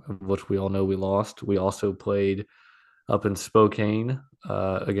game, which we all know we lost. We also played up in Spokane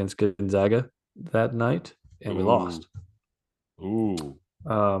against Gonzaga that night, and we Ooh. lost. Ooh.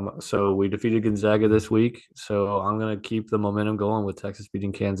 So we defeated Gonzaga this week. So I'm going to keep the momentum going with Texas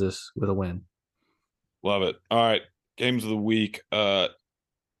beating Kansas with a win. Love it. All right. Games of the week.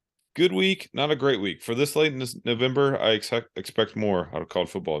 Good week, not a great week. For this late in this November, I expect more out of college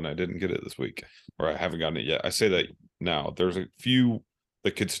football, and I didn't get it this week, or I haven't gotten it yet. I say that now. There's a few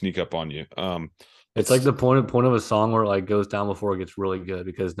that could sneak up on you. It's like the point of a song where it like goes down before it gets really good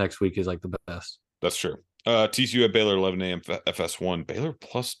because next week is like the best. That's true. TCU at Baylor, 11 a.m. FS1. Baylor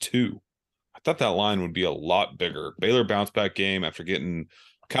 +2. I thought that line would be a lot bigger. Baylor bounce back game after getting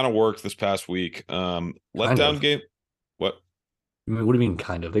kind of worked this past week. Kind Letdown of. game. What? I mean, what do you mean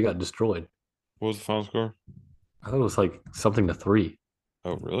kind of? They got destroyed. What was the final score? I thought it was like something to 3.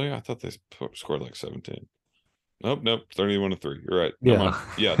 Oh, really? I thought they scored like 17. Nope, 31-3. You're right. Never Yeah. mind.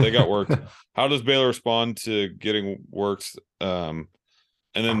 Yeah, they got worked. How does Baylor respond to getting worked? And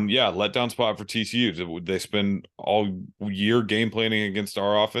then letdown spot for TCU. Would they spend all year game planning against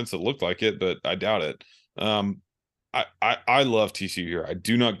our offense? It looked like it, but I doubt it. I love TCU here. I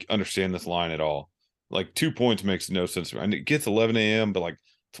do not understand this line at all. Like 2 points makes no sense to me. And it gets 11 a.m., but like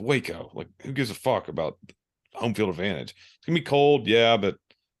it's Waco. Like who gives a fuck about home field advantage? It's gonna be cold, yeah, but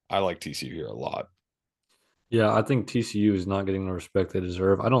I like TCU here a lot. Yeah, I think TCU is not getting the respect they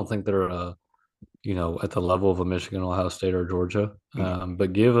deserve. I don't think they're at the level of a Michigan, Ohio State, or Georgia. No,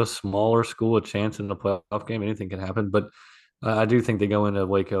 But give a smaller school a chance in the playoff game. Anything can happen. But I do think they go into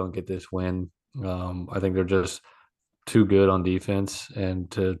Waco and get this win. I think they're just too good on defense,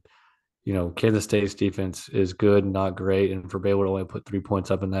 and Kansas State's defense is good, not great. And for Baylor to only put 3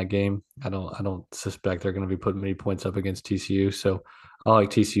 points up in that game, I don't suspect they're going to be putting many points up against TCU. So I like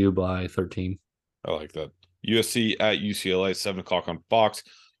TCU by 13. I like that. USC at UCLA, 7 o'clock on Fox.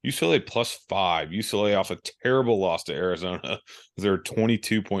 UCLA +5. UCLA off a terrible loss to Arizona. They're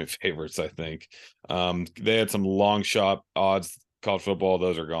 22-point favorites, I think. They had some long shot odds, college football.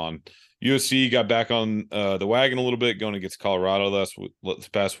 Those are gone. USC got back on the wagon a little bit going against Colorado this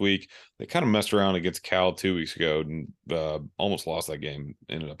past week. They kind of messed around against Cal 2 weeks ago and almost lost that game,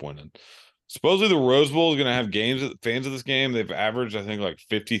 ended up winning. Supposedly the Rose Bowl is going to have fans of this game. They've averaged, I think, like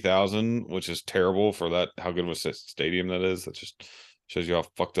 50,000, which is terrible for that, how good of a stadium that is. That just shows you how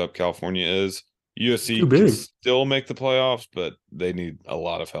fucked up California is. Too USC can big. still make the playoffs, but they need a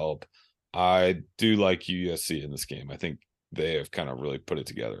lot of help. I do like USC in this game. I think they have kind of really put it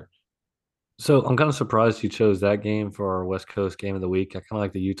together. So I'm kind of surprised you chose that game for our West Coast game of the week. I kind of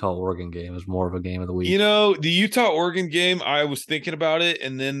like the Utah Oregon game as more of a game of the week. The Utah Oregon game, I was thinking about it,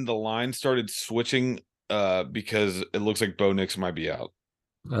 and then the line started switching because it looks like Bo Nix might be out.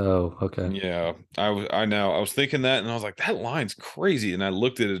 Oh, okay. Yeah, I know. I was thinking that, and I was like, that line's crazy. And I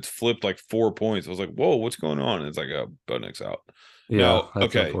looked at it, it's flipped like 4 points. I was like, whoa, what's going on? And it's like, Bo Nix out. Yeah, Now,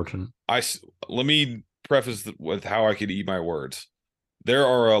 that's okay, unfortunate. let me preface with how I could eat my words. There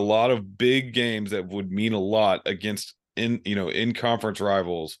are a lot of big games that would mean a lot against in conference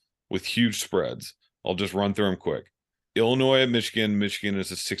rivals with huge spreads. I'll just run through them quick. Illinois at Michigan. Michigan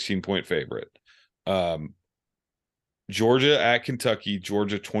is a 16-point favorite. Georgia at Kentucky.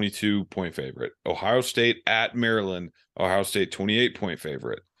 Georgia 22-point favorite. Ohio State at Maryland. Ohio State 28-point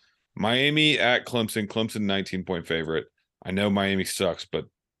favorite. Miami at Clemson. Clemson 19-point favorite. I know Miami sucks, but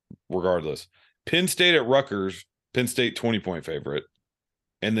regardless. Penn State at Rutgers. Penn State 20-point favorite.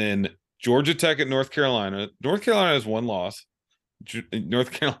 And then Georgia Tech at North Carolina. North Carolina has one loss.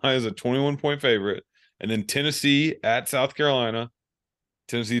 North Carolina is a 21-point favorite. And then Tennessee at South Carolina.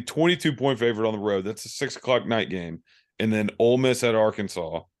 Tennessee 22-point favorite on the road. That's a 6:00 night game. And then Ole Miss at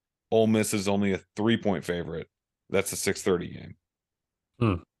Arkansas. Ole Miss is only a 3-point favorite. That's a 6:30 game.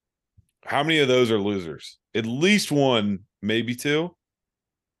 Hmm. How many of those are losers? At least one, maybe two.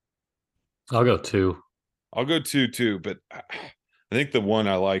 I'll go 2. I'll go 2 too, but I think the one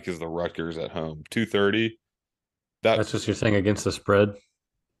I like is the Rutgers at home. 230. That's just your thing against the spread.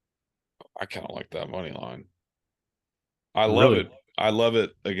 I kind of like that money line. I love Really? it. I love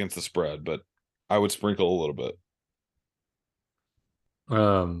it against the spread, but I would sprinkle a little bit.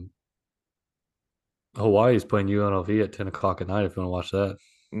 Hawaii's playing UNLV at 10 o'clock at night if you want to watch that.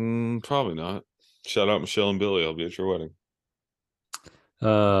 Probably not. Shout out Michelle and Billy. I'll be at your wedding.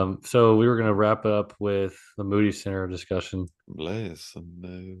 So we were going to wrap up with the Moody Center discussion. Bless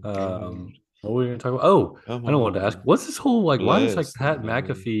them. What were we going to talk about? Oh, Come I don't want to ask. What's this whole like? Why does like Bless Pat them.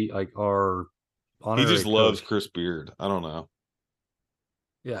 McAfee like our He honorary just loves coach? Chris Beard. I don't know.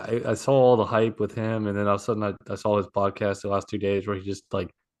 Yeah, I saw all the hype with him, and then all of a sudden I saw his podcast the last 2 days where he just like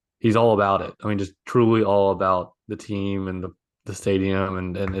he's all about it. I mean, just truly all about the team and the stadium,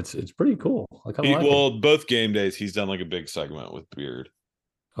 and it's pretty cool. I kind of like it. Both game days he's done like a big segment with Beard.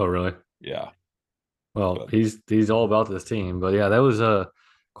 Oh, really? Yeah. Well, But he's all about this team. But yeah, that was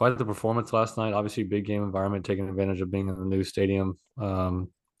quite the performance last night. Obviously, big game environment, taking advantage of being in the new stadium.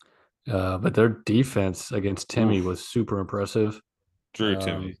 But their defense against Timmy was super impressive. Drew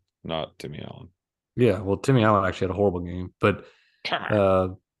Timmy, not Timmy Allen. Yeah, well, Timmy Allen actually had a horrible game, but Come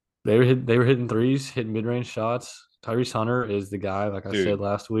on. they were hitting threes, hitting mid range shots. Tyrese Hunter is the guy, like I Dude, said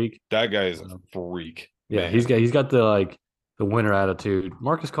last week. That guy is a freak. Yeah, man. he's got the winner attitude.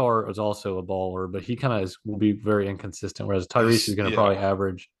 Marcus Carr is also a baller, but he kind of will be very inconsistent. Whereas Tyrese is going to probably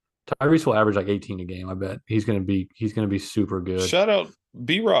average. Tyrese will average like 18 a game. I bet he's going to be super good. Shout out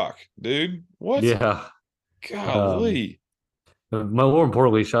B-Rock, dude. What? Yeah. Golly. More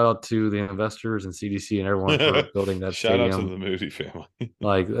importantly, shout out to the investors and CDC and everyone for building that Shout stadium. out to the Moody family.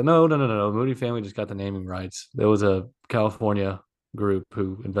 Like, no. Moody family just got the naming rights. There was a California group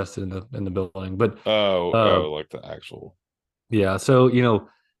who invested in the building, but like the actual. Yeah, so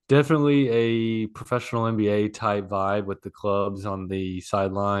definitely a professional NBA type vibe with the clubs on the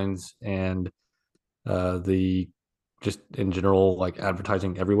sidelines and the just in general like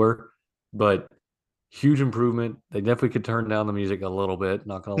advertising everywhere. But huge improvement. They definitely could turn down the music a little bit,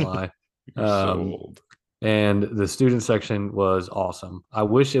 not gonna lie. You're so old. And the student section was awesome. I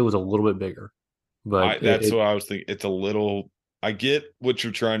wish it was a little bit bigger, but That's what I was thinking. It's a little. I get what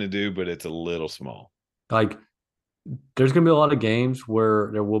you're trying to do, but it's a little small. Like there's going to be a lot of games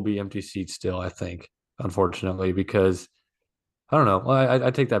where there will be empty seats still, I think, unfortunately, because I don't know. I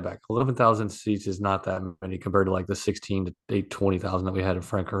take that back. 11,000 seats is not that many compared to like the 16 to 20,000 that we had at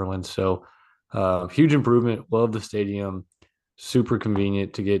Frank Erlin. So huge improvement. Love the stadium. Super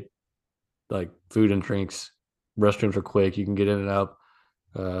convenient to get like food and drinks. Restrooms are quick. You can get in and out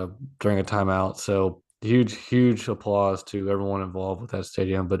during a timeout. So huge applause to everyone involved with that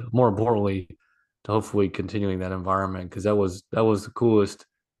stadium. But more importantly, to hopefully continuing that environment because that was the coolest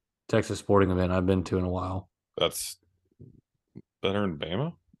Texas sporting event I've been to in a while. That's better than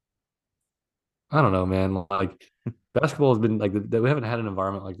Bama. I don't know, man. Like basketball has been like we haven't had an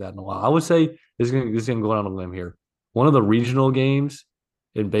environment like that in a while. I would say this is gonna go out on a limb here. One of the regional games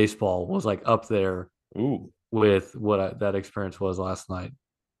in baseball was like up there with what that experience was last night.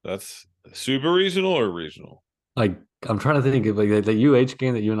 That's super regional or regional? Like I'm trying to think of like the UH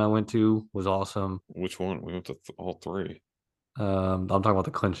game that you and I went to was awesome. Which one? We went to all three. I'm talking about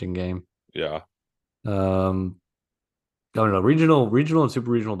the clinching game. Yeah. I don't know. Regional and super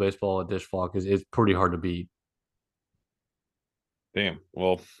regional baseball at Dish Flock is pretty hard to beat. Damn.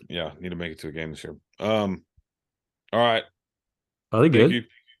 Well, yeah, need to make it to a game this year. All right. Are they good?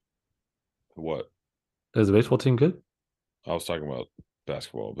 What? Is the baseball team good? I was talking about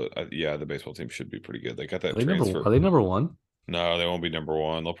basketball, but yeah, the baseball team should be pretty good. They got that are transfer. Are they number one? No, they won't be number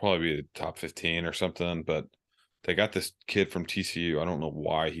one. They'll probably be top 15 or something, but they got this kid from TCU. I don't know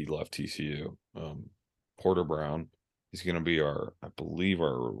why he left TCU. Porter Brown. He's going to be I believe,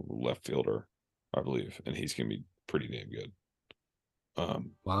 our left fielder, and he's going to be pretty damn good.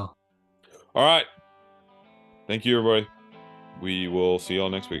 Wow. All right. Thank you, everybody. We will see y'all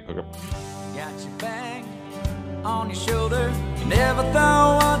next week. Okay. Got your bag on your shoulder. You never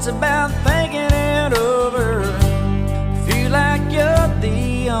thought once about thinking it over. Feel like you're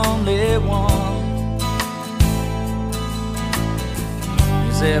the only one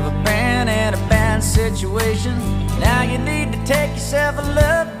who's ever been in a bad situation. Now you need to take yourself a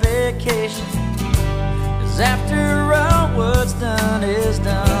love vacation. 'Cause after all, what's done is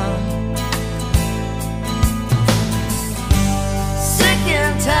done. Sick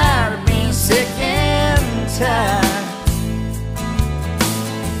and tired of being sick and tired.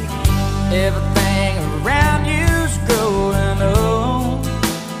 Everything around you's growing old.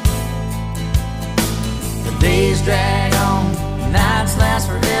 The days drag on, nights last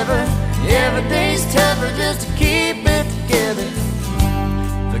forever. Every day's tougher just to keep it together.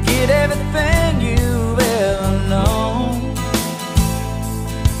 Forget everything you've ever known,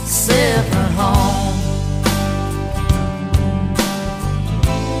 except for home.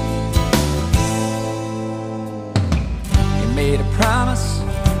 Made a promise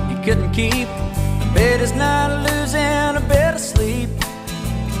you couldn't keep. I bet it's not losing a bit of sleep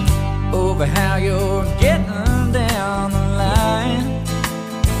over how you're getting down the line.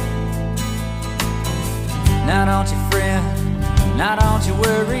 Now don't you fret, now don't you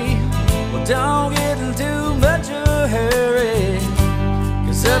worry. Well, don't get in too much of a hurry,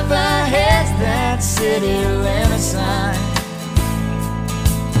 'cause up ahead's that city limit sign.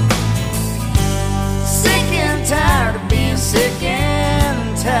 Sick and tired of being sick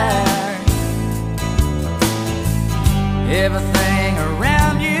and tired. Everything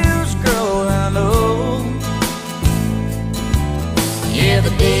around you's growing old. Yeah,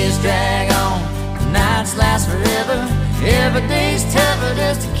 the days drag on, the nights last forever. Every day's tougher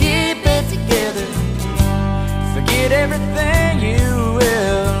just to keep it together. Forget everything you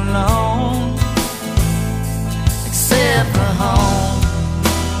ever known, except for home.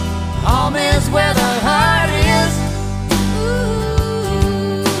 Home is where the heart is.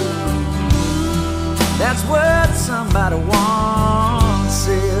 Ooh, that's what somebody once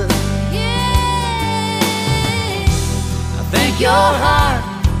said. Yeah. I think your heart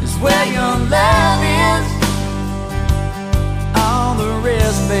is where your love is. All the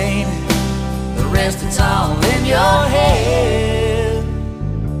rest, baby, the rest it's all in your head.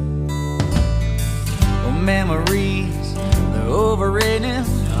 Oh, memories, they're overrated.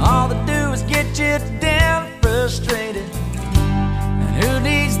 All they do is get you down frustrated. And who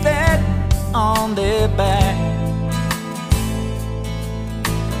needs that on their back?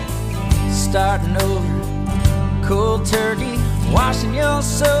 Starting over, cold turkey, washing your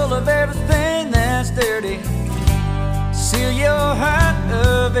soul of everything that's dirty. Seal your heart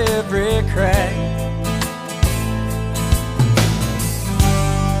of every crack.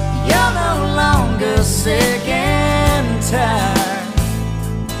 You're no longer sick and tired.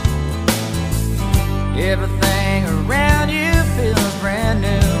 Everything around you feels brand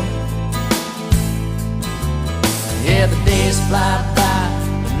new. Yeah, the days fly by,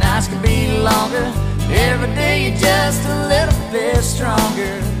 the nights can be longer. Every day you're just a little bit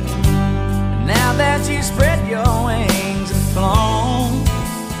stronger. Now that you spread your wings and flown,